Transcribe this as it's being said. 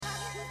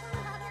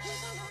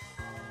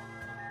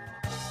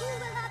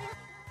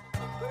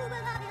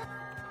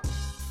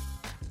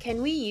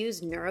Can we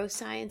use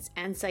neuroscience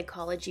and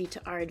psychology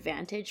to our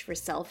advantage for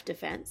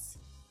self-defense?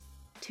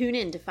 Tune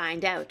in to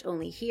find out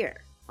only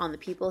here on the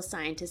People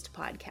Scientist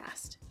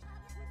podcast.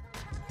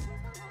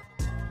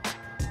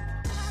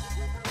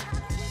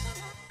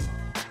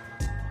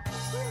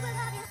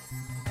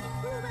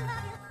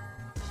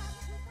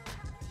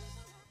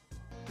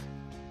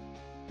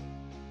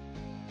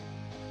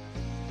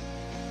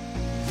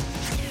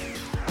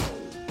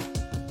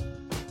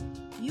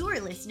 You are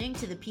listening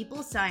to the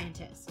People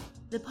Scientist,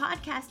 the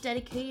podcast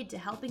dedicated to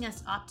helping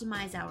us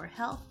optimize our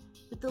health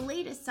with the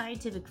latest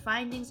scientific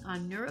findings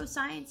on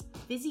neuroscience,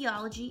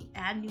 physiology,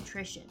 and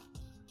nutrition.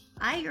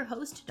 I, your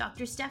host,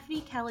 Dr.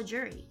 Stephanie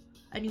Caligiuri,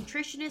 a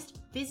nutritionist,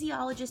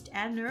 physiologist,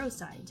 and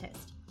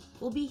neuroscientist,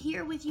 will be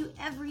here with you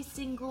every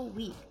single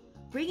week,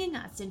 bringing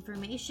us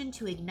information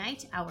to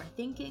ignite our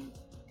thinking,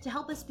 to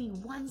help us be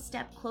one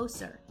step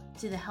closer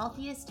to the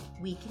healthiest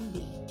we can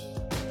be.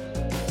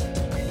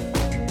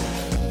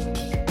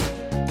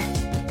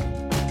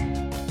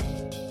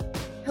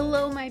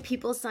 Hello, my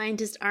People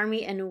Scientist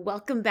Army, and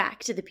welcome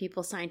back to the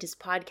People Scientist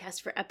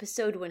podcast for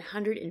episode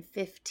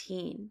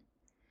 115.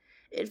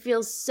 It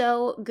feels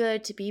so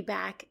good to be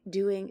back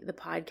doing the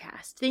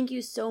podcast. Thank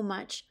you so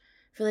much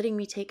for letting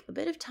me take a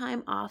bit of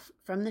time off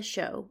from the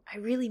show. I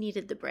really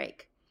needed the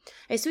break.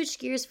 I switched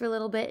gears for a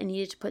little bit and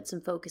needed to put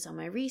some focus on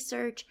my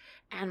research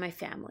and my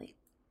family.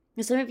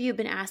 Now, some of you have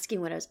been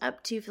asking what I was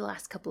up to for the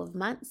last couple of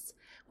months.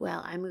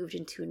 Well, I moved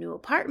into a new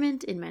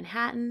apartment in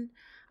Manhattan.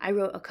 I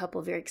wrote a couple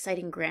of very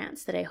exciting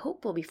grants that I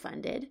hope will be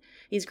funded.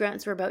 These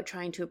grants were about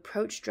trying to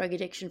approach drug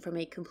addiction from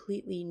a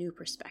completely new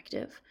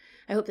perspective.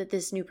 I hope that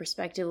this new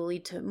perspective will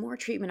lead to more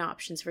treatment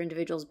options for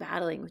individuals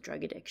battling with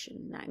drug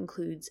addiction. That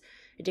includes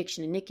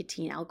addiction to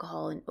nicotine,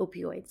 alcohol, and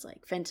opioids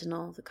like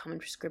fentanyl, the common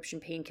prescription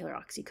painkiller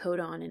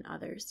oxycodone, and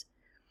others.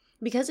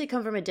 Because I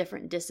come from a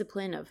different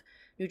discipline of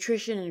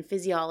nutrition and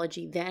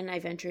physiology, then I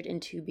ventured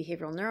into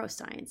behavioral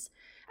neuroscience.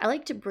 I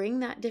like to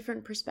bring that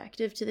different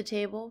perspective to the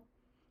table.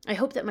 I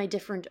hope that my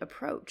different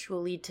approach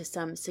will lead to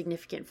some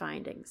significant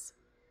findings.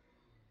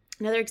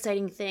 Another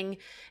exciting thing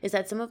is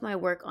that some of my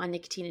work on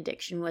nicotine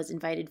addiction was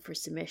invited for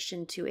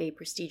submission to a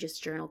prestigious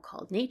journal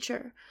called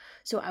Nature,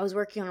 so I was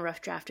working on a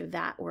rough draft of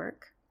that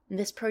work. And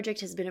this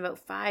project has been about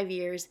 5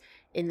 years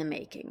in the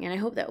making, and I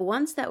hope that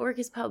once that work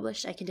is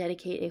published, I can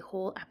dedicate a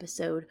whole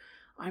episode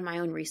on my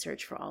own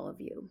research for all of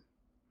you.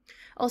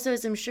 Also,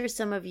 as I'm sure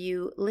some of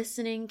you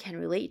listening can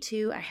relate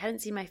to, I hadn't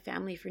seen my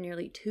family for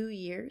nearly 2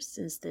 years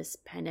since this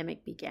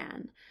pandemic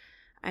began.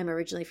 I'm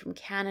originally from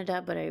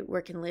Canada, but I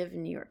work and live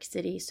in New York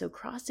City, so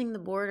crossing the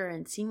border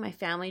and seeing my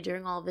family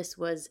during all of this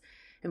was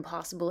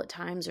impossible at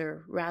times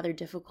or rather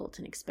difficult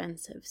and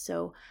expensive.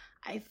 So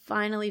I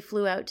finally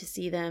flew out to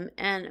see them,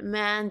 and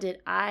man, did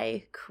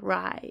I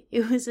cry.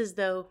 It was as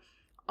though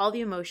all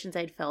the emotions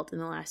I'd felt in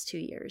the last 2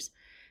 years,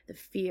 the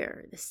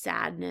fear, the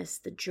sadness,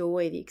 the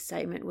joy, the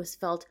excitement was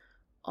felt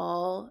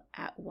all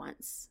at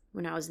once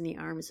when I was in the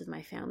arms of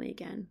my family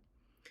again.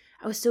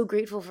 I was so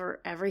grateful for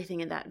everything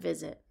in that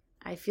visit.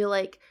 I feel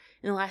like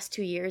in the last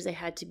 2 years, I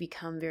had to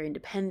become very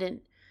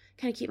independent,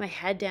 kind of keep my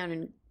head down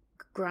and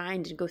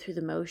grind and go through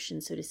the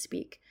motions, so to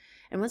speak.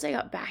 And once I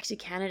got back to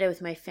Canada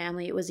with my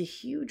family, it was a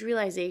huge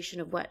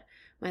realization of what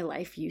my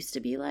life used to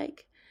be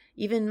like.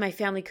 Even my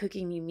family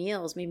cooking me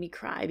meals made me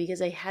cry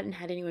because I hadn't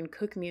had anyone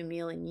cook me a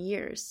meal in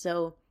years.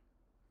 So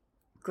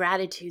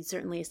gratitude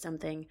certainly is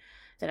something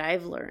that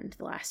I've learned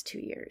the last 2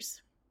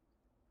 years.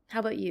 How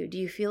about you? Do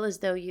you feel as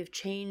though you've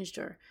changed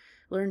or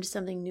learned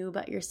something new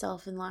about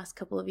yourself in the last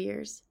couple of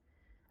years?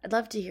 I'd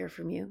love to hear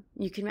from you.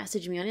 You can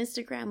message me on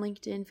Instagram,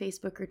 LinkedIn,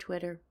 Facebook, or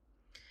Twitter.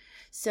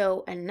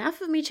 So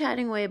enough of me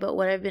chatting away about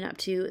what I've been up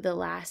to the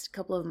last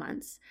couple of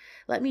months.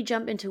 Let me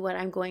jump into what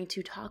I'm going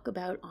to talk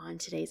about on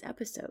today's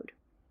episode.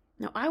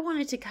 Now, I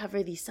wanted to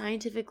cover the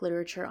scientific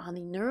literature on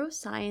the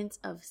neuroscience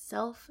of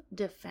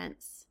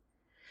self-defense.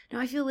 Now,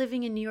 I feel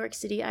living in New York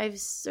City, I've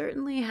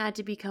certainly had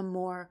to become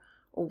more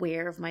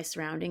aware of my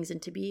surroundings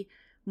and to be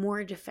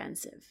more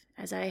defensive,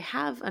 as I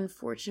have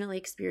unfortunately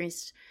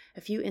experienced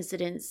a few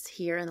incidents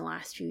here in the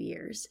last few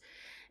years.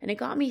 And it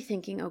got me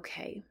thinking,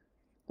 okay,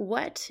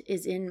 what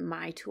is in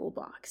my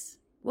toolbox?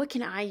 What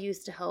can I use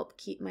to help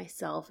keep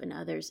myself and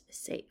others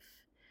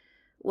safe?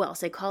 Well,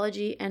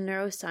 psychology and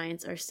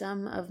neuroscience are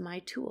some of my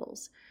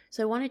tools,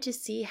 so I wanted to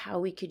see how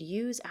we could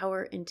use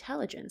our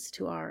intelligence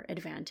to our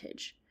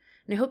advantage.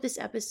 And I hope this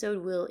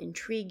episode will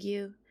intrigue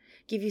you,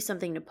 give you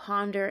something to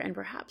ponder, and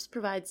perhaps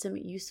provide some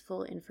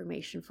useful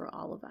information for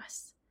all of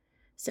us.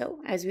 So,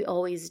 as we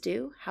always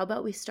do, how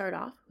about we start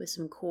off with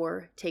some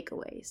core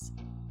takeaways?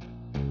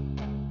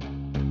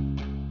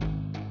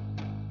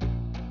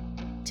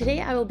 Today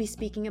I will be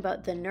speaking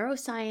about the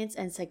neuroscience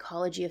and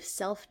psychology of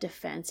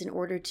self-defense in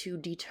order to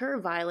deter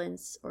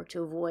violence or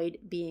to avoid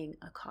being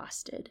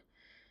accosted.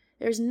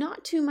 There's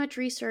not too much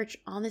research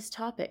on this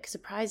topic,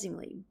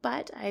 surprisingly,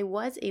 but I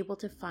was able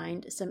to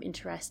find some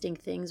interesting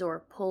things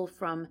or pull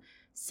from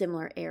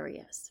similar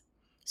areas.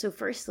 So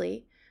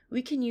firstly,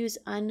 we can use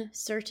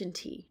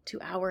uncertainty to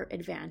our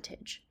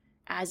advantage,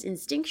 as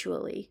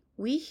instinctually,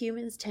 we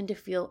humans tend to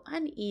feel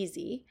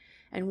uneasy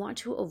and want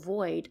to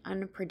avoid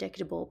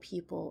unpredictable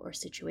people or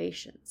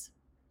situations.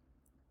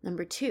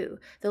 Number 2,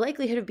 the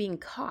likelihood of being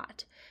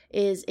caught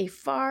is a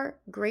far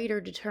greater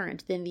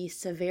deterrent than the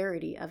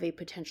severity of a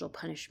potential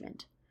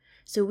punishment.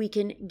 So we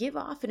can give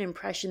off an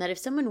impression that if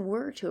someone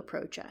were to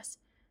approach us,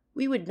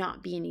 we would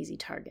not be an easy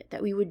target,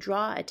 that we would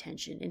draw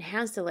attention,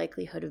 enhance the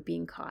likelihood of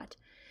being caught,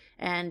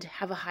 and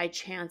have a high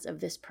chance of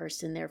this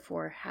person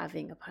therefore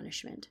having a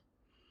punishment.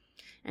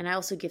 And I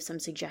also give some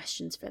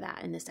suggestions for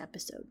that in this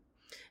episode.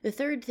 The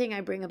third thing I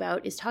bring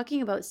about is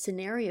talking about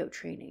scenario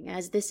training,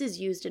 as this is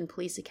used in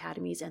police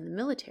academies and the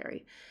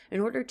military in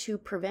order to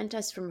prevent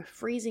us from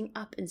freezing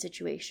up in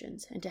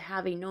situations and to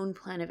have a known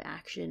plan of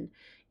action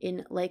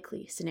in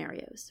likely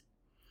scenarios.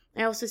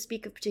 I also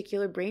speak of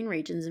particular brain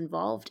regions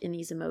involved in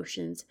these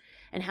emotions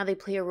and how they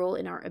play a role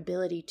in our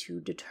ability to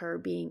deter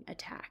being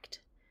attacked.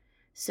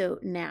 So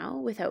now,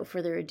 without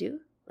further ado,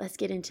 let's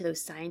get into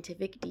those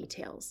scientific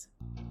details.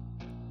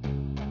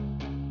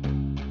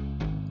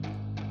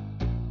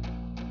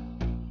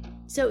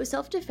 So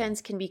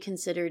self-defense can be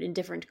considered in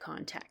different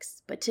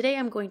contexts, but today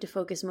I'm going to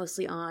focus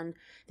mostly on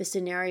the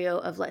scenario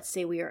of, let's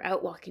say we are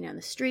out walking down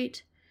the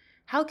street.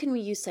 How can we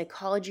use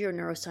psychology or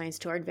neuroscience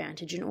to our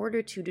advantage in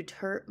order to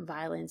deter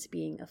violence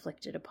being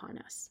inflicted upon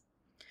us?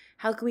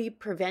 How can we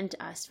prevent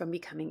us from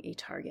becoming a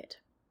target?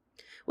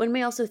 One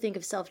may also think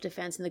of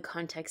self-defense in the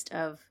context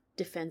of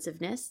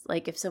defensiveness,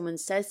 like if someone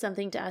says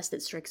something to us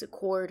that strikes a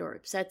chord or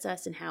upsets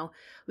us, and how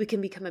we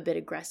can become a bit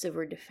aggressive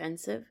or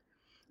defensive.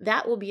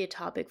 That will be a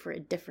topic for a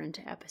different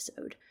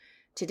episode.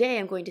 Today,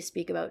 I'm going to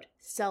speak about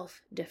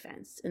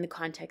self-defense in the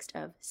context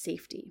of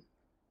safety.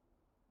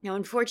 Now,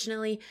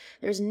 unfortunately,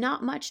 there's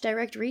not much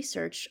direct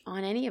research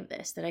on any of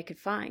this that I could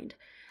find.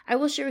 I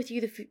will share with you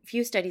the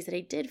few studies that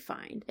I did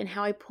find and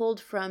how I pulled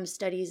from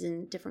studies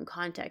in different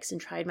contexts and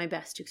tried my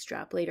best to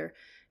extrapolate or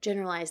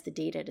generalize the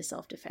data to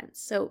self-defense.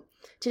 So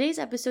today's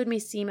episode may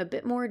seem a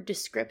bit more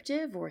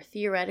descriptive or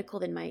theoretical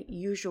than my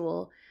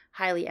usual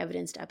highly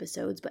evidenced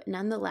episodes, but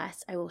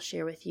nonetheless, I will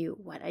share with you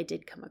what I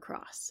did come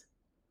across.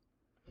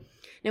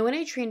 Now, when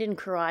I trained in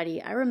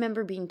karate, I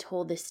remember being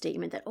told this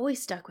statement that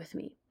always stuck with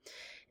me.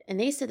 And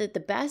they said that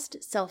the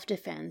best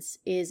self-defense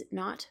is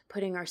not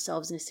putting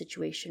ourselves in a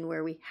situation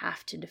where we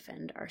have to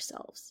defend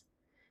ourselves.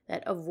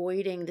 That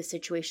avoiding the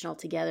situation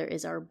altogether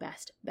is our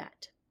best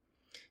bet.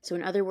 So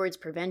in other words,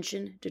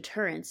 prevention,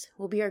 deterrence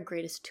will be our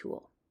greatest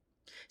tool.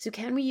 So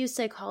can we use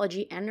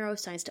psychology and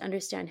neuroscience to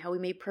understand how we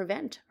may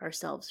prevent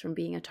ourselves from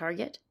being a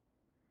target?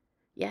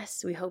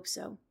 Yes, we hope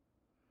so.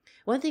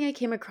 One thing I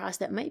came across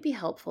that might be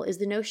helpful is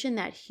the notion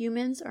that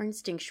humans are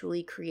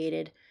instinctually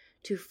created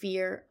to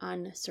fear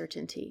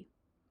uncertainty.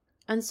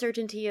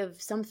 Uncertainty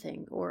of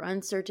something or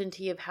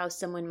uncertainty of how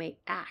someone may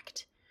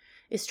act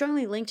is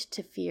strongly linked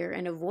to fear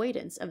and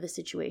avoidance of the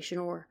situation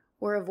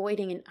or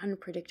avoiding an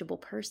unpredictable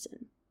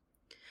person.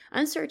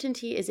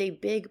 Uncertainty is a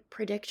big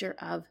predictor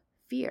of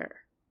fear.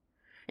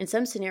 In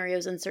some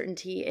scenarios,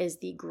 uncertainty is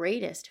the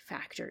greatest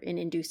factor in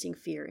inducing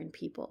fear in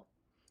people.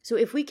 So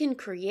if we can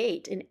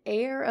create an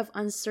air of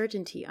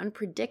uncertainty,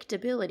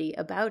 unpredictability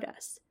about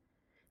us,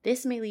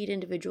 this may lead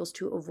individuals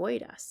to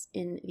avoid us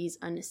in these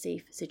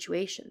unsafe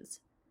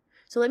situations.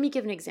 So let me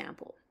give an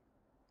example.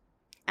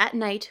 At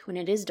night, when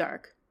it is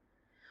dark,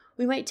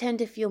 we might tend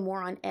to feel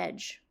more on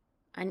edge,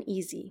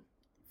 uneasy,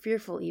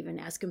 fearful even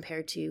as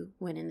compared to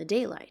when in the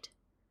daylight.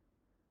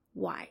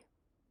 Why?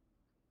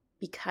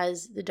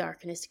 Because the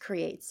darkness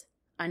creates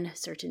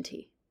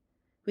uncertainty.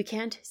 We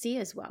can't see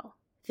as well.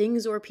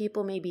 Things or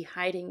people may be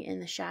hiding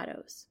in the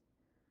shadows.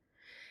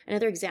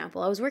 Another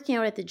example, I was working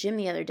out at the gym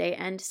the other day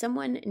and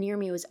someone near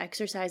me was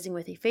exercising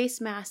with a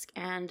face mask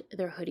and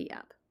their hoodie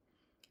up.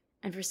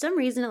 And for some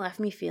reason, it left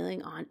me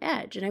feeling on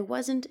edge, and I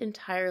wasn't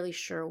entirely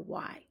sure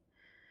why.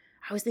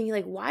 I was thinking,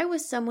 why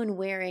was someone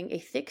wearing a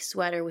thick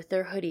sweater with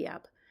their hoodie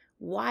up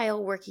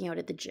while working out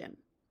at the gym?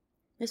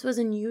 This was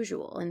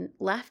unusual and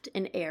left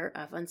an air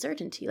of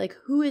uncertainty.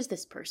 Who is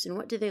this person?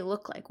 What do they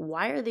look like?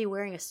 Why are they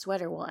wearing a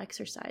sweater while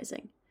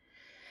exercising?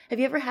 Have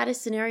you ever had a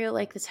scenario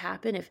like this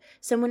happen? If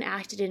someone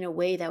acted in a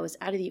way that was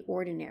out of the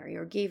ordinary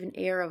or gave an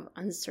air of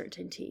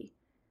uncertainty,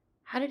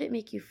 how did it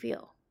make you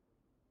feel?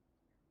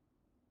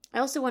 I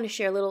also want to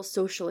share a little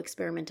social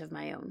experiment of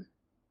my own.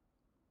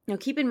 Now,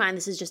 keep in mind,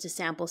 this is just a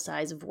sample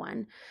size of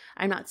one.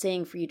 I'm not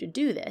saying for you to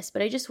do this,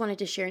 but I just wanted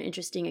to share an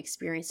interesting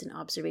experience and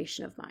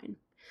observation of mine.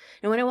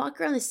 Now, when I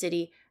walk around the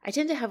city, I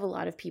tend to have a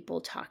lot of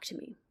people talk to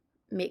me,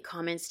 make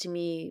comments to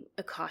me,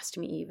 accost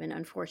me even,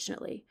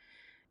 unfortunately.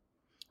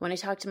 When I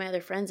talked to my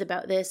other friends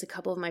about this, a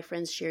couple of my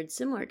friends shared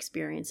similar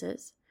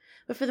experiences.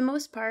 But for the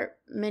most part,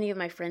 many of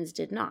my friends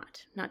did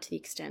not to the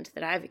extent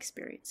that I've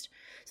experienced.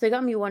 So they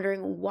got me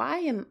wondering, why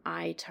am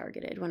I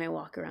targeted when I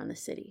walk around the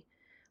city?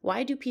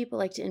 Why do people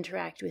like to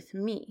interact with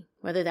me,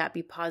 whether that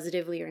be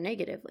positively or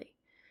negatively?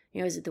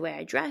 Is it the way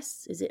I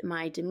dress? Is it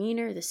my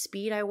demeanor, the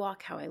speed I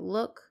walk, how I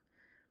look?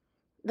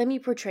 Let me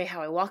portray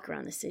how I walk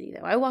around the city,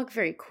 though. I walk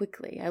very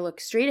quickly. I look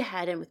straight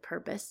ahead and with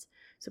purpose.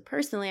 So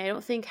personally, I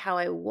don't think how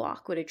I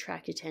walk would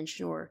attract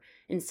attention or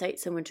incite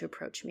someone to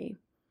approach me.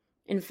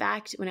 In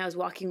fact, when I was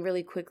walking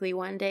really quickly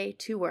one day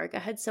to work, I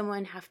had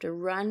someone have to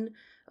run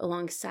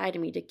alongside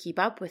of me to keep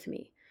up with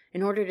me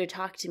in order to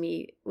talk to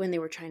me when they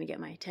were trying to get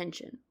my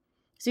attention.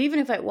 So even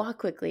if I walk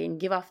quickly and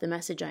give off the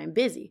message I am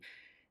busy,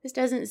 this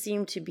doesn't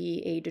seem to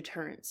be a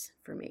deterrence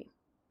for me.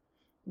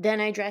 Then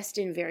I dressed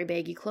in very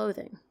baggy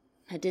clothing.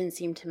 That didn't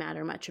seem to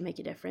matter much or make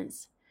a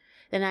difference.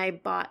 Then I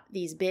bought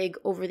these big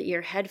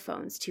over-the-ear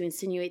headphones to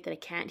insinuate that I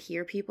can't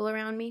hear people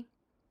around me.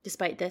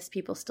 Despite this,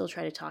 people still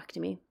try to talk to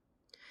me.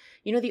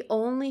 You know, the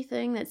only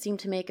thing that seemed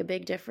to make a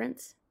big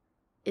difference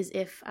is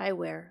if I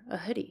wear a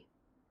hoodie.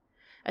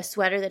 A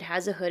sweater that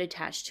has a hood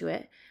attached to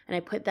it, and I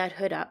put that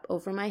hood up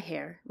over my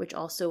hair, which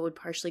also would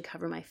partially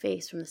cover my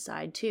face from the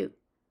side too.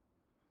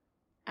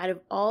 Out of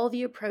all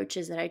the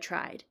approaches that I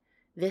tried,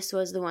 this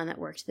was the one that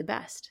worked the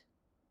best.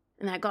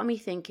 And that got me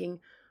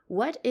thinking,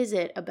 what is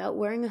it about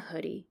wearing a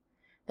hoodie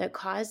that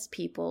caused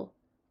people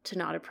to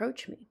not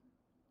approach me?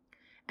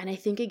 And I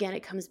think again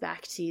it comes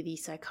back to the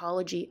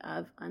psychology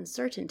of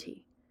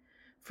uncertainty.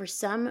 For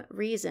some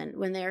reason,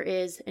 when there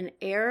is an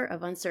air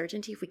of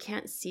uncertainty, if we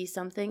can't see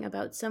something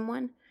about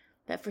someone,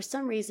 that for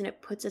some reason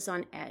it puts us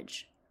on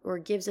edge or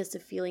gives us a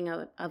feeling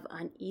of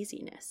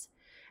uneasiness.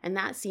 And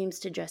that seems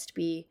to just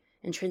be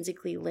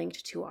intrinsically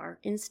linked to our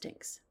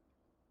instincts.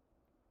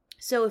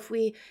 So if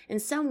we in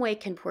some way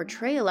can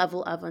portray a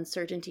level of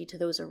uncertainty to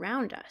those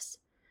around us,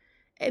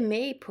 it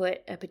may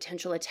put a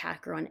potential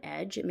attacker on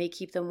edge. It may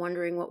keep them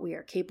wondering what we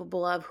are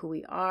capable of, who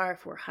we are,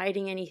 if we're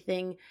hiding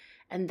anything,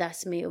 and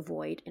thus may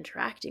avoid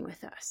interacting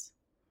with us.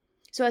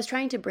 So I was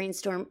trying to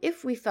brainstorm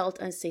if we felt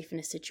unsafe in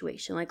a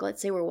situation, like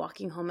let's say we're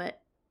walking home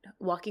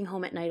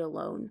at night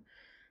alone.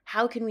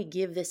 How can we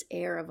give this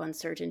air of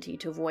uncertainty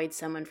to avoid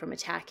someone from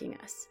attacking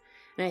us?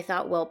 And I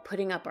thought, well,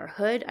 putting up our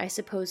hood, I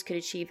suppose, could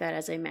achieve that.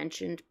 As I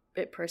mentioned,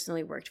 it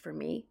personally worked for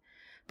me.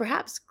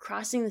 Perhaps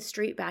crossing the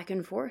street back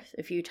and forth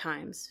a few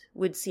times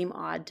would seem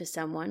odd to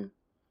someone.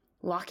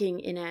 Walking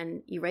in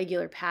an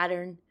irregular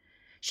pattern,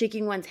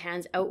 shaking one's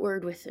hands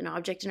outward with an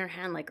object in our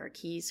hand, like our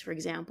keys, for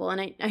example.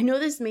 And I know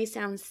this may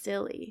sound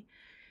silly,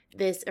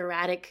 this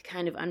erratic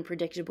kind of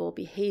unpredictable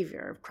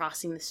behavior of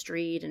crossing the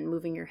street and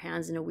moving your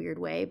hands in a weird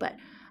way, but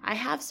I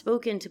have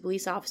spoken to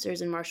police officers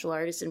and martial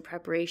artists in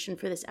preparation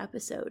for this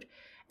episode,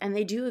 and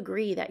they do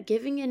agree that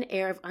giving an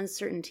air of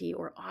uncertainty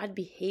or odd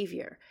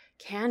behavior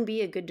can be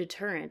a good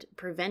deterrent,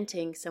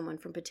 preventing someone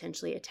from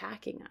potentially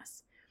attacking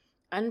us.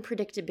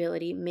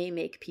 Unpredictability may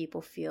make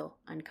people feel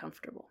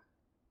uncomfortable.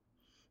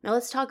 Now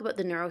let's talk about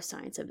the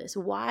neuroscience of this.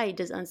 Why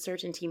does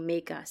uncertainty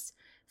make us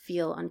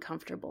feel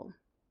uncomfortable?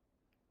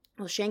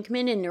 Well,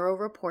 Shankman and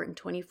NeuroReport in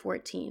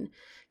 2014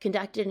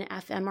 conducted an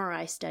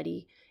fMRI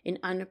study in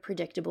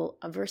unpredictable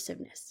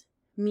aversiveness,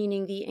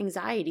 meaning the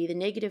anxiety, the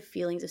negative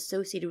feelings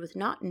associated with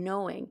not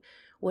knowing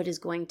what is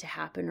going to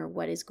happen or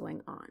what is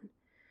going on.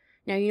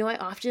 Now, you know, I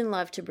often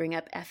love to bring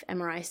up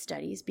fMRI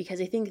studies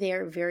because I think they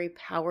are very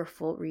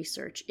powerful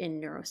research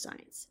in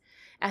neuroscience.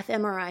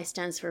 fMRI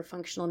stands for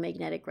functional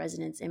magnetic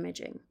resonance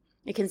imaging.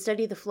 It can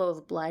study the flow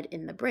of blood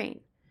in the brain.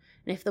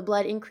 And if the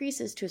blood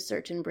increases to a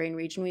certain brain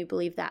region, we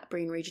believe that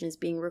brain region is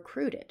being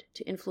recruited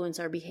to influence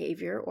our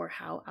behavior or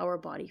how our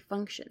body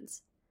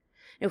functions.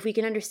 Now, if we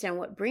can understand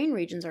what brain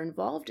regions are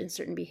involved in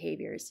certain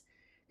behaviors,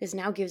 this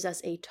now gives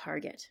us a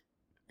target,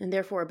 and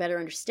therefore a better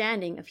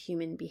understanding of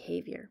human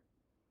behavior.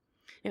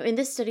 Now, in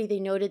this study, they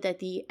noted that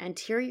the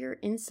anterior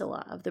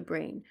insula of the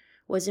brain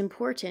was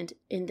important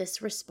in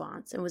this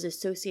response and was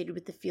associated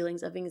with the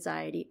feelings of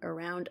anxiety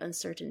around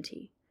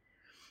uncertainty.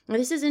 Now,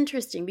 this is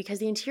interesting because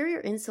the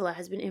anterior insula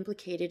has been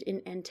implicated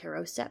in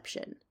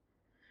interoception.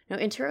 Now,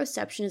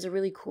 interoception is a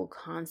really cool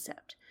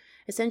concept.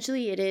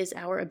 Essentially, it is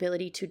our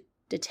ability to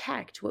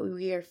detect what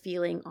we are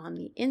feeling on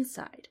the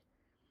inside.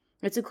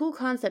 It's a cool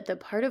concept that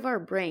part of our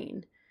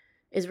brain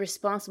is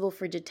responsible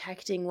for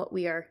detecting what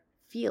we are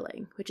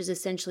feeling, which is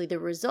essentially the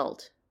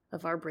result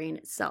of our brain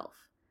itself.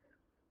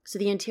 So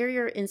the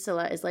anterior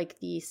insula is like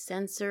the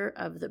sensor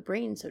of the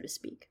brain, so to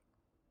speak.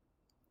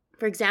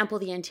 For example,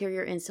 the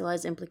anterior insula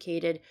is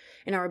implicated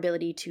in our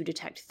ability to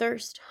detect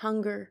thirst,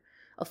 hunger,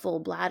 a full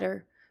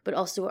bladder, but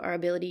also our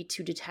ability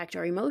to detect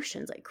our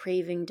emotions like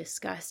craving,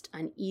 disgust,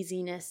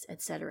 uneasiness,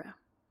 etc.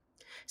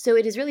 So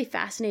it is really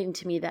fascinating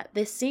to me that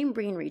this same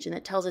brain region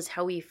that tells us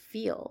how we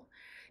feel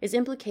is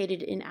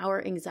implicated in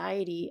our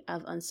anxiety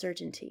of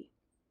uncertainty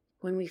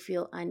when we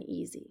feel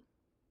uneasy.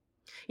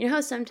 You know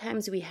how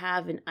sometimes we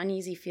have an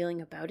uneasy feeling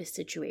about a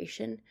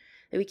situation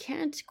that we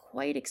can't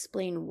quite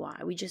explain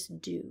why, we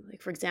just do.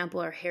 Like, for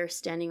example, our hair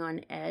standing on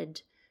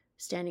end?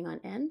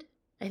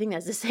 I think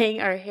that's the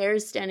saying, our hair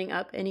is standing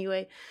up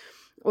anyway,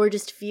 or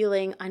just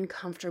feeling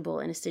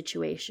uncomfortable in a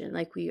situation,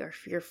 like we are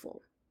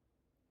fearful.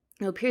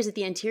 It appears that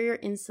the anterior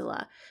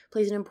insula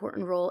plays an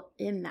important role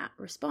in that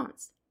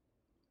response.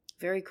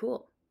 Very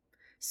cool.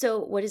 So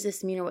what does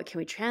this mean, or what can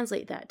we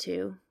translate that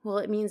to? Well,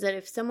 it means that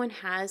if someone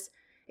has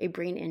a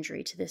brain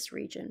injury to this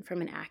region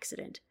from an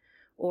accident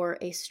or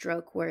a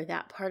stroke where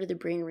that part of the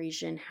brain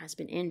region has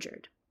been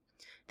injured,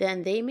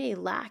 then they may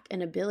lack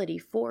an ability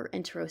for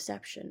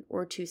interoception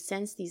or to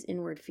sense these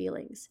inward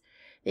feelings.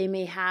 They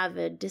may have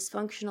a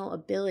dysfunctional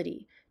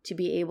ability to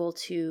be able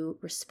to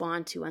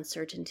respond to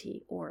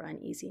uncertainty or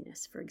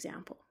uneasiness, for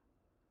example.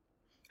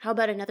 How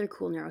about another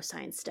cool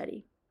neuroscience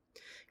study?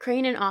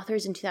 Crane and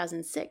authors in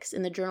 2006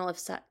 in the Journal of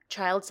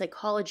Child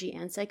Psychology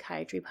and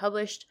Psychiatry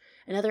published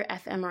another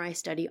fMRI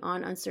study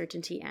on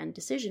uncertainty and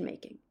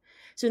decision-making.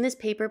 So in this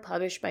paper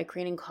published by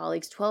Crane and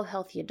colleagues, 12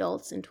 healthy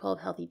adults and 12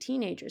 healthy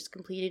teenagers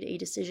completed a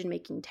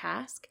decision-making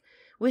task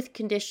with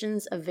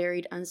conditions of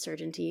varied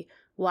uncertainty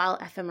while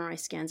fMRI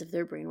scans of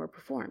their brain were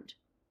performed.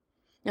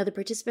 Now, the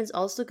participants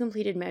also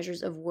completed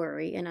measures of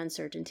worry and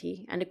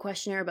uncertainty and a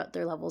questionnaire about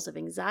their levels of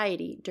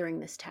anxiety during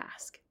this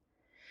task.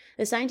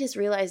 The scientists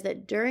realized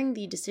that during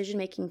the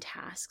decision-making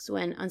tasks,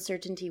 when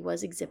uncertainty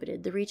was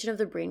exhibited, the region of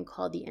the brain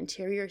called the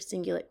anterior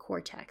cingulate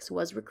cortex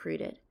was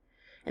recruited,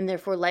 and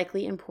therefore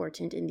likely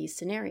important in these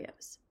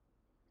scenarios.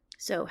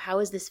 So, how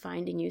is this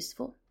finding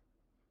useful?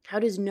 How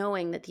does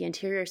knowing that the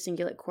anterior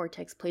cingulate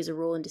cortex plays a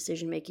role in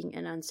decision-making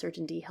and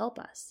uncertainty help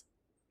us?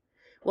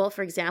 Well,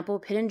 for example,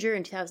 Pittenger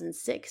in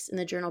 2006 in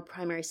the journal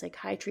Primary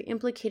Psychiatry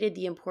implicated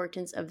the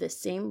importance of this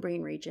same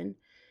brain region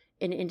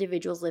in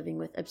individuals living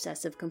with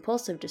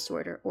obsessive-compulsive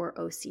disorder, or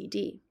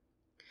OCD.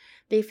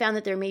 They found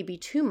that there may be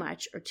too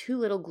much or too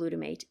little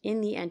glutamate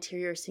in the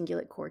anterior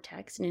cingulate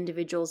cortex in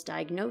individuals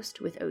diagnosed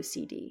with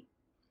OCD.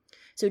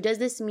 So does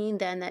this mean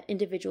then that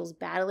individuals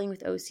battling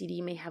with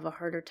OCD may have a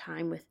harder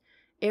time with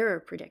error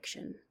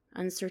prediction,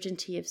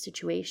 uncertainty of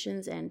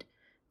situations, and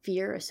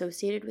fear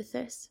associated with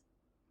this?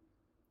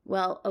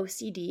 Well,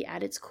 OCD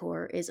at its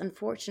core is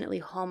unfortunately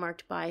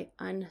hallmarked by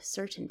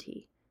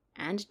uncertainty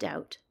and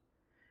doubt,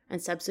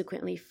 and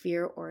subsequently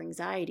fear or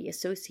anxiety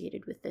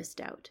associated with this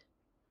doubt.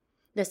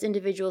 Thus,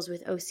 individuals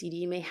with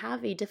OCD may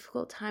have a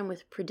difficult time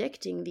with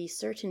predicting the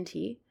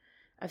certainty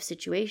of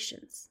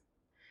situations.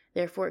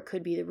 Therefore, it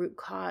could be the root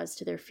cause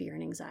to their fear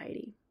and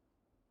anxiety.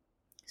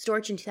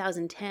 Storch in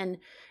 2010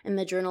 in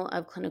the Journal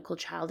of Clinical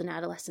Child and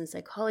Adolescent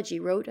Psychology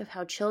wrote of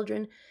how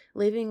children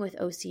living with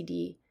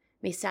OCD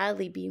may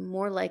sadly be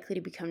more likely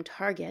to become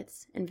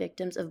targets and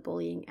victims of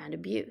bullying and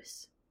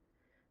abuse.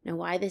 Now,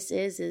 why this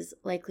is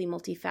likely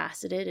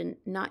multifaceted and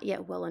not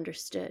yet well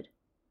understood.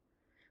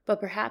 But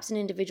perhaps in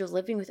individuals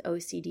living with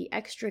OCD,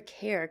 extra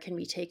care can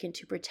be taken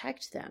to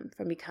protect them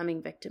from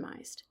becoming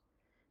victimized,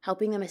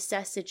 helping them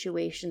assess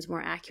situations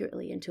more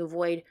accurately and to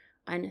avoid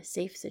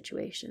unsafe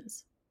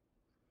situations.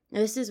 Now,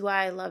 this is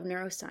why I love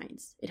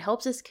neuroscience. It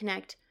helps us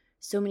connect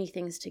so many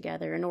things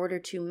together in order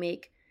to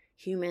make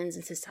humans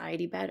and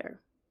society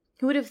better.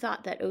 Who would have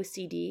thought that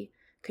OCD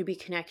could be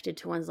connected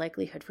to one's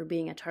likelihood for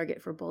being a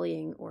target for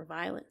bullying or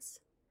violence?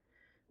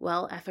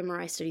 Well,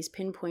 fMRI studies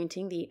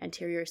pinpointing the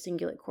anterior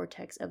cingulate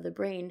cortex of the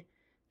brain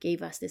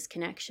gave us this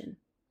connection.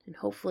 And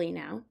hopefully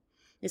now,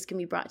 this can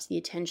be brought to the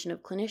attention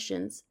of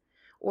clinicians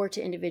or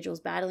to individuals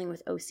battling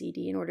with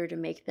OCD in order to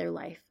make their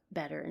life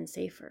better and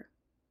safer.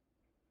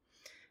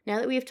 Now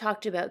that we have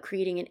talked about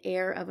creating an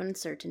air of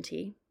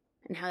uncertainty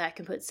and how that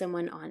can put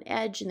someone on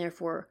edge and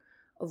therefore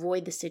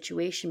avoid the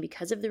situation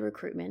because of the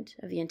recruitment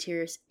of the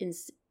anterior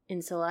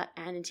insula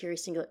and anterior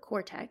cingulate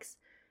cortex,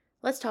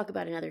 let's talk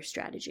about another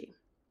strategy.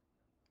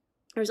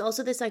 There's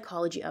also the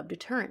psychology of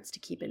deterrence to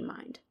keep in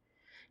mind.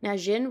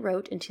 Najin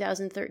wrote in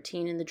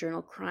 2013 in the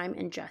journal Crime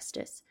and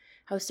Justice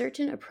how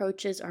certain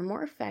approaches are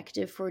more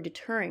effective for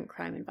deterring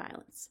crime and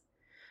violence.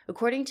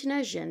 According to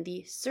Najin,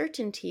 the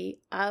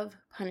certainty of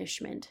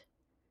punishment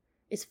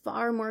is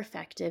far more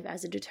effective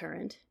as a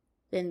deterrent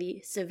than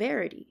the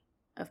severity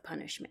of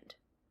punishment.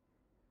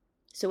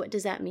 So what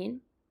does that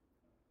mean?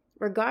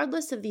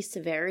 Regardless of the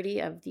severity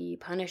of the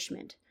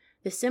punishment,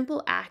 the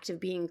simple act of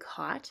being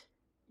caught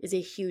is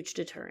a huge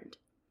deterrent.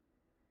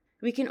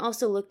 We can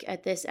also look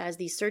at this as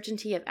the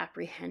certainty of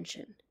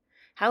apprehension.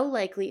 How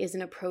likely is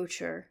an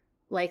approacher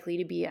likely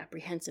to be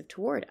apprehensive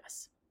toward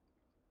us?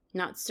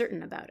 Not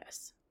certain about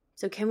us.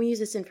 So can we use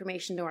this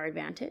information to our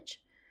advantage?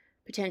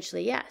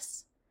 Potentially,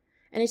 yes.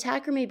 An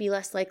attacker may be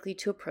less likely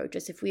to approach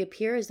us if we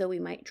appear as though we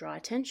might draw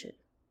attention,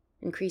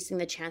 increasing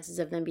the chances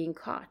of them being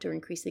caught or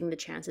increasing the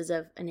chances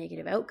of a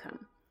negative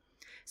outcome.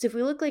 So if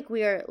we look like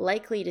we are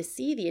likely to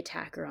see the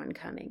attacker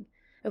oncoming,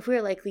 if we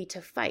are likely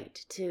to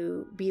fight,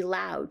 to be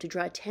loud, to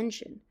draw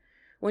attention,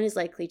 one is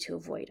likely to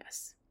avoid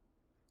us.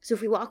 So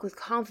if we walk with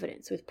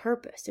confidence, with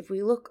purpose, if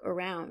we look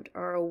around,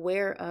 are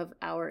aware of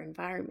our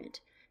environment,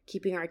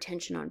 keeping our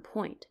attention on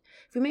point,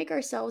 if we make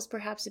ourselves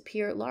perhaps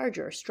appear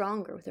larger or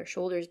stronger with our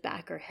shoulders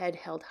back, our head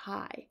held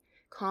high,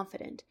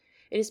 confident,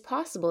 it is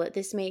possible that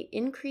this may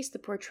increase the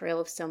portrayal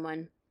of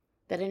someone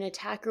that an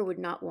attacker would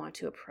not want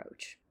to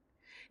approach.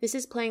 This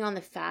is playing on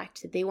the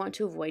fact that they want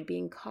to avoid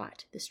being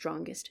caught, the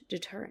strongest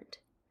deterrent.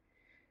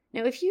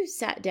 Now, if you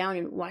sat down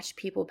and watched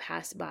people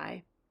pass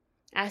by,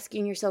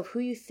 asking yourself who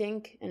you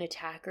think an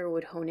attacker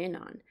would hone in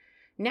on,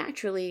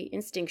 naturally,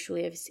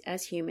 instinctually,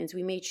 as humans,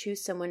 we may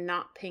choose someone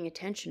not paying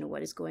attention to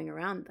what is going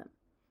around them.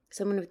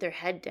 Someone with their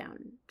head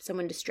down,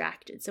 someone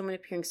distracted, someone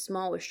appearing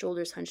small with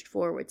shoulders hunched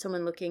forward,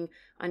 someone looking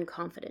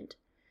unconfident.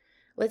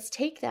 Let's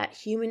take that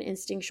human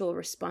instinctual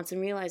response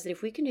and realize that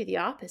if we can do the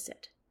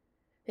opposite,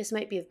 this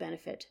might be of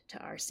benefit to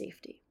our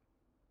safety.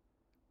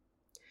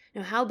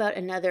 Now, how about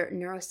another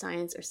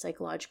neuroscience or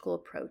psychological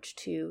approach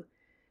to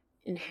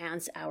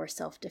enhance our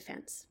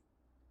self-defense?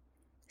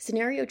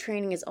 Scenario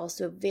training is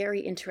also a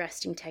very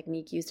interesting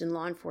technique used in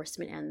law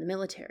enforcement and the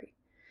military.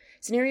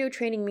 Scenario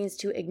training means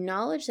to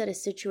acknowledge that a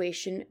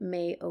situation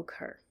may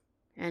occur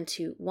and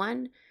to,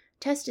 1,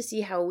 test to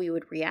see how we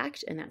would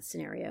react in that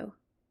scenario,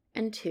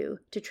 and 2,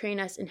 to train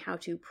us in how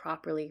to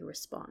properly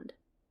respond.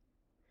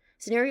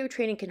 Scenario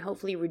training can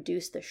hopefully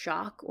reduce the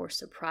shock or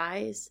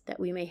surprise that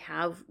we may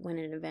have when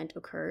an event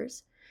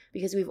occurs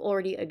because we've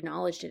already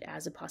acknowledged it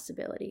as a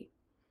possibility.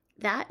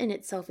 That in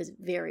itself is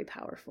very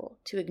powerful,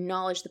 to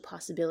acknowledge the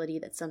possibility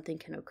that something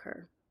can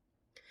occur.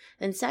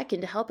 Then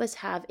second, to help us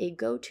have a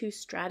go-to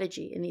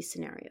strategy in these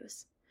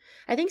scenarios.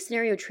 I think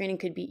scenario training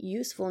could be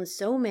useful in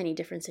so many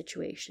different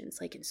situations,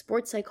 like in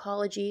sports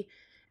psychology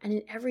and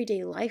in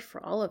everyday life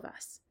for all of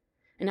us.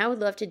 And I would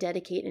love to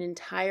dedicate an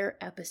entire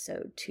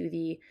episode to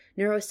the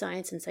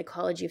neuroscience and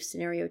psychology of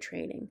scenario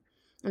training.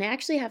 And I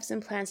actually have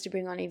some plans to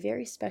bring on a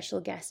very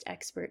special guest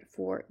expert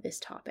for this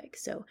topic,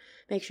 so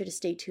make sure to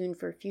stay tuned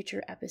for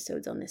future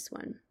episodes on this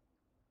one.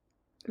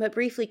 But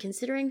briefly,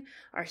 considering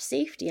our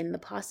safety and the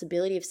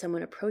possibility of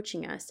someone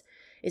approaching us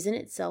is in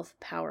itself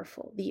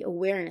powerful, the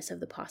awareness of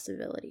the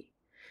possibility.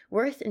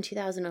 Wirth in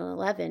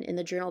 2011 in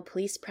the journal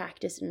Police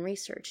Practice and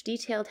Research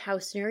detailed how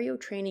scenario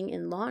training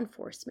in law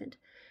enforcement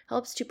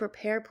helps to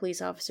prepare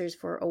police officers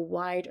for a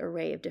wide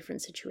array of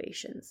different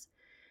situations.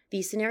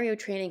 The scenario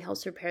training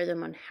helps prepare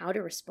them on how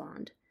to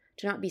respond,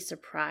 to not be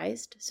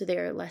surprised, so they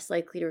are less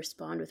likely to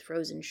respond with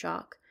frozen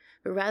shock,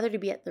 but rather to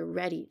be at the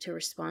ready to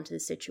respond to the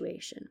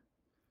situation.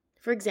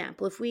 For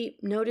example, if we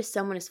notice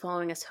someone is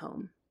following us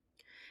home,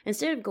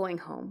 instead of going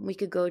home, we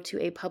could go to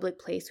a public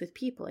place with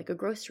people like a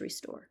grocery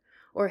store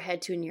or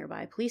head to a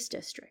nearby police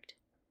district.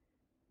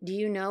 Do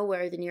you know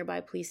where the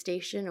nearby police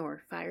station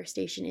or fire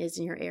station is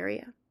in your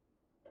area?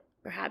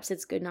 Perhaps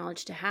it's good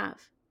knowledge to have.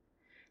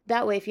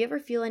 That way, if you ever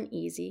feel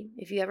uneasy,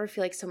 if you ever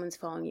feel like someone's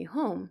following you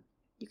home,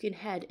 you can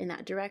head in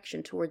that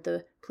direction toward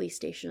the police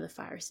station or the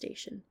fire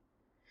station.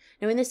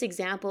 Now, in this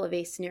example of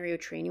a scenario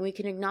training, we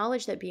can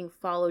acknowledge that being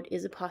followed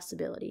is a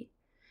possibility,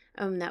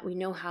 that we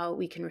know how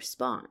we can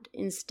respond,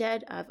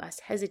 instead of us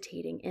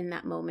hesitating in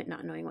that moment,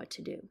 not knowing what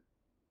to do.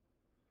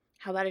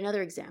 How about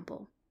another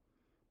example?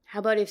 How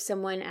about if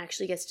someone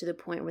actually gets to the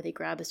point where they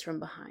grab us from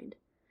behind?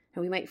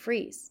 And we might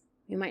freeze.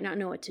 We might not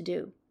know what to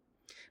do.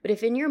 But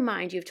if in your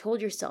mind you've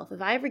told yourself,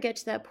 if I ever get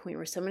to that point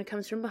where someone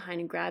comes from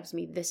behind and grabs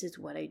me, this is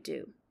what I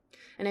do.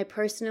 And I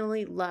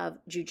personally love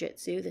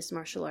jujitsu, this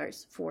martial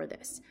arts, for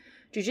this.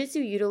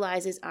 Jujitsu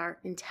utilizes our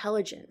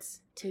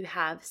intelligence to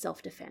have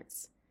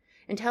self-defense.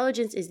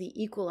 Intelligence is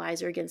the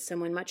equalizer against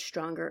someone much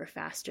stronger or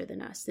faster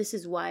than us. This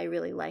is why I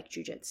really like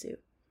jujitsu.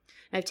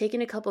 I've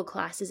taken a couple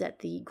classes at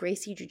the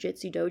Gracie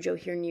Jiu-Jitsu Dojo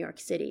here in New York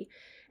City,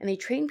 and they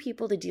train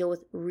people to deal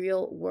with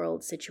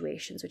real-world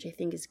situations, which I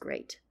think is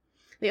great.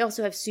 They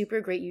also have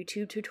super great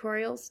YouTube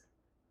tutorials,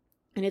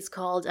 and it's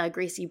called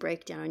Gracie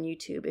Breakdown on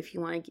YouTube if you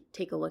want to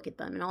take a look at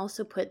them. And I'll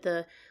also put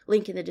the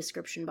link in the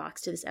description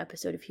box to this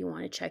episode if you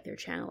want to check their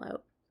channel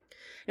out.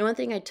 And one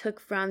thing I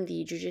took from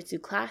the jiu-jitsu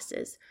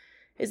classes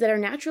is that our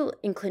natural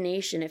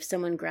inclination, if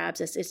someone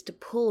grabs us, is to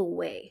pull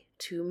away,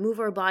 to move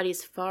our body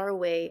as far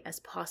away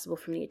as possible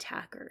from the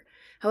attacker.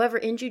 However,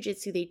 in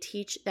jiu-jitsu, they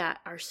teach that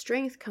our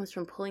strength comes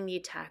from pulling the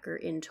attacker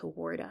in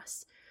toward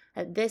us.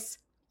 That this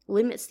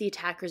limits the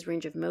attacker's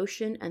range of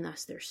motion and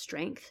thus their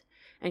strength,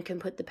 and can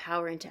put the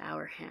power into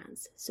our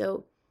hands.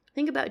 So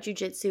think about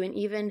jiu-jitsu and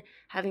even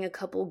having a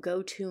couple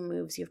go-to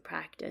moves you've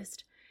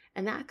practiced,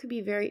 and that could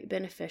be very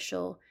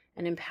beneficial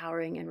and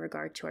empowering in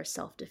regard to our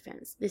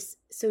self-defense. This,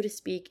 so to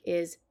speak,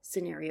 is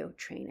scenario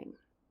training.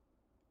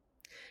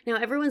 Now,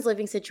 everyone's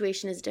living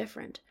situation is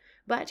different,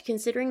 but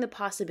considering the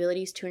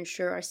possibilities to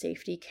ensure our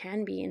safety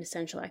can be an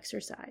essential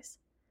exercise.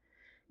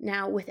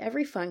 Now, with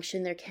every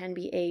function, there can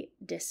be a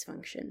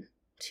dysfunction.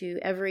 To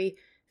every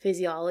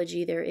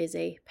physiology, there is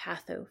a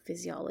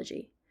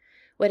pathophysiology.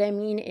 What I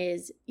mean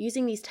is,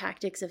 using these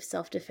tactics of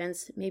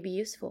self-defense may be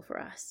useful for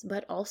us,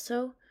 but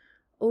also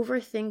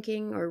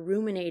overthinking or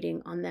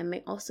ruminating on them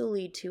may also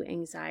lead to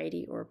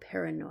anxiety or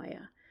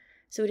paranoia.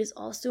 So it is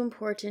also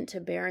important to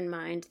bear in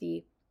mind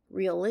the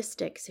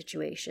realistic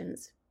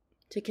situations,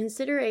 to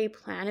consider a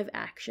plan of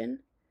action,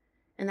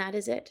 and that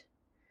is it.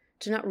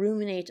 To not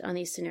ruminate on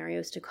these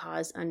scenarios to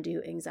cause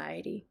undue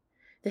anxiety.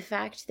 The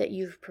fact that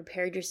you've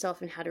prepared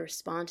yourself in how to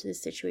respond to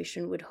this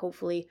situation would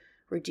hopefully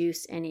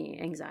reduce any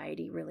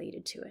anxiety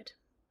related to it.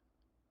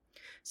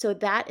 So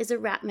that is a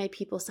wrap, my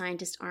People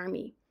Scientist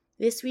Army.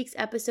 This week's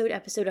episode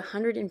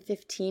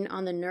 115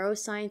 on the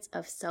neuroscience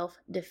of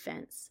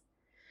self-defense.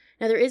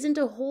 Now, there isn't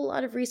a whole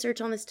lot of research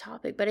on this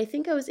topic, but I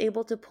think I was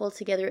able to pull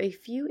together a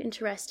few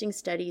interesting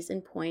studies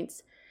and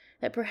points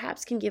that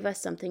perhaps can give us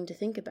something to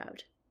think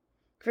about.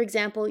 For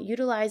example,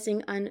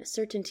 utilizing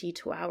uncertainty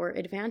to our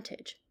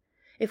advantage.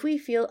 If we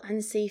feel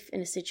unsafe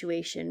in a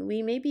situation,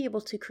 we may be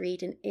able to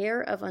create an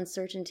air of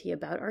uncertainty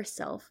about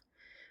ourselves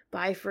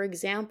by, for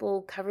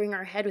example, covering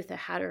our head with a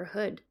hat or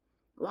hood,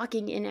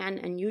 walking in an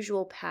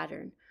unusual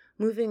pattern,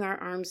 moving our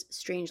arms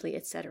strangely,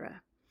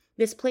 etc.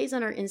 This plays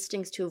on our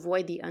instincts to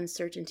avoid the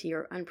uncertainty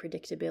or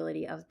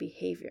unpredictability of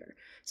behavior.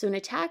 So an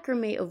attacker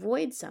may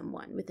avoid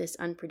someone with this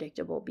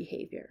unpredictable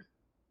behavior.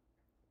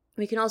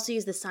 We can also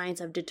use the science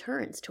of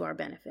deterrence to our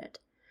benefit.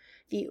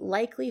 The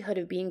likelihood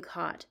of being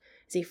caught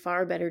is a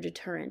far better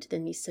deterrent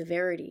than the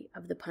severity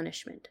of the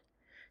punishment.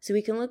 So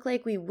we can look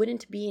like we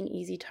wouldn't be an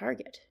easy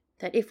target,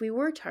 that if we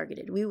were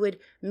targeted, we would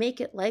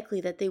make it likely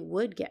that they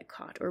would get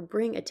caught or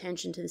bring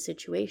attention to the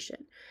situation.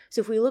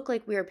 So if we look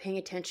like we are paying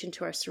attention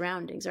to our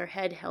surroundings, our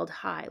head held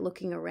high,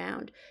 looking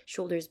around,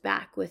 shoulders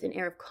back with an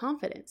air of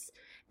confidence,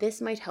 this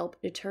might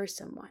help deter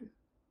someone.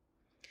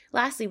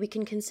 Lastly, we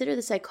can consider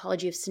the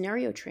psychology of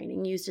scenario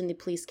training used in the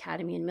police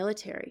academy and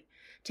military,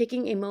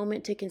 taking a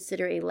moment to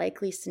consider a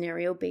likely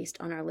scenario based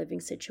on our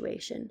living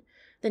situation,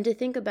 then to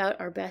think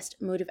about our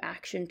best mode of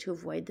action to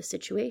avoid the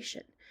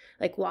situation,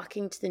 like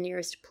walking to the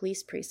nearest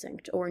police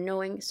precinct or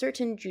knowing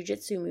certain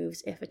jiu-jitsu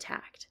moves if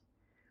attacked.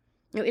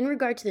 Now, in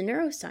regard to the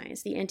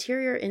neuroscience, the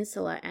anterior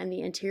insula and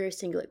the anterior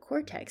cingulate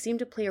cortex seem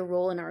to play a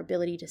role in our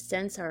ability to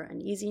sense our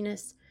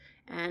uneasiness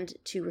and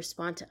to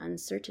respond to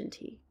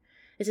uncertainty.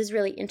 This is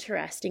really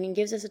interesting and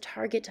gives us a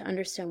target to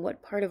understand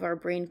what part of our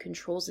brain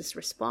controls this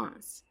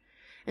response.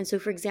 And so,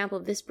 for example,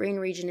 if this brain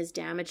region is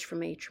damaged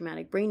from a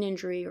traumatic brain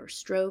injury or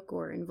stroke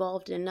or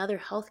involved in another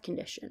health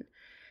condition,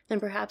 then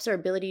perhaps our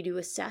ability to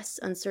assess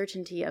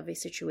uncertainty of a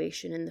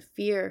situation and the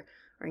fear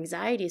or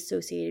anxiety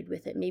associated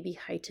with it may be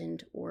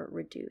heightened or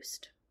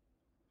reduced.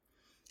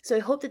 So I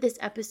hope that this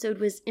episode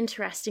was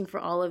interesting for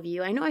all of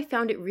you. I know I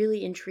found it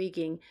really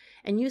intriguing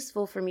and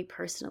useful for me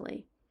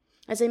personally.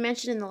 As I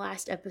mentioned in the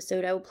last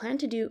episode, I will plan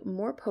to do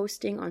more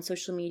posting on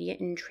social media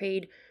in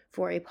trade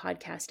for a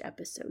podcast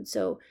episode.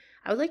 So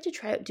I would like to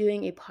try out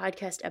doing a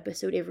podcast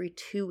episode every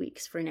 2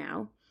 weeks for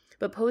now,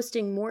 but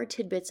posting more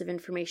tidbits of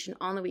information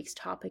on the week's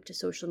topic to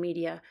social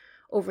media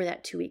over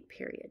that 2-week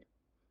period.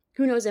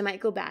 Who knows, I might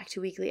go back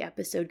to weekly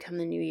episode come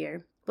the new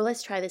year, but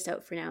let's try this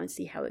out for now and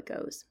see how it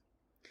goes.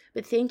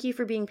 But thank you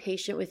for being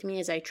patient with me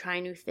as I try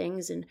new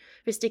things and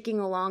for sticking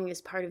along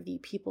as part of the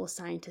People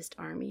Scientist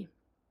Army.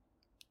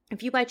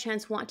 If you by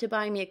chance want to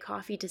buy me a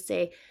coffee to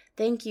say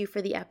thank you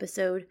for the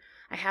episode,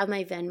 I have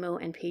my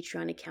Venmo and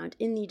Patreon account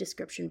in the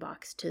description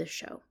box to the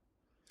show.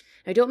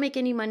 I don't make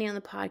any money on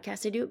the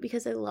podcast. I do it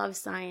because I love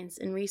science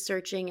and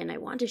researching, and I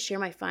want to share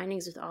my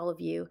findings with all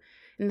of you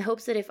in the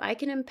hopes that if I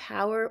can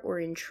empower or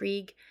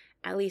intrigue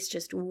at least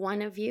just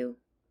one of you,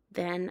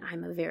 then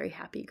I'm a very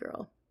happy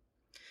girl.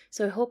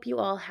 So I hope you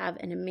all have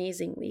an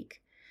amazing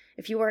week.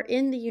 If you are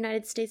in the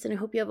United States, then I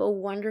hope you have a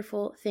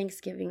wonderful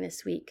Thanksgiving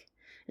this week.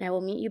 And I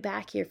will meet you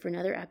back here for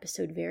another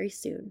episode very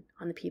soon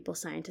on the People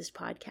Scientist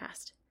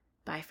Podcast.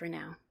 Bye for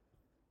now.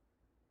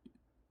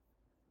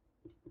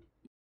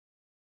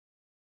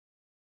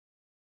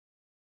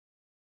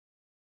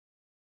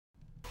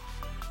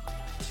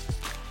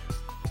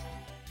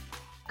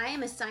 I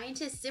am a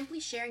scientist simply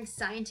sharing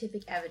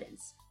scientific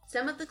evidence.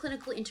 Some of the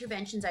clinical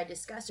interventions I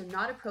discuss are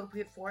not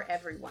appropriate for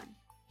everyone.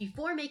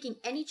 Before making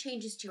any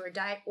changes to your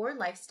diet or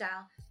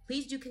lifestyle,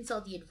 please do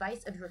consult the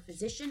advice of your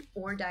physician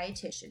or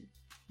dietitian.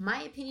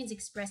 My opinions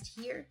expressed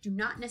here do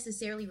not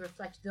necessarily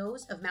reflect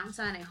those of Mount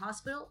Sinai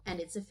Hospital and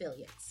its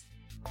affiliates.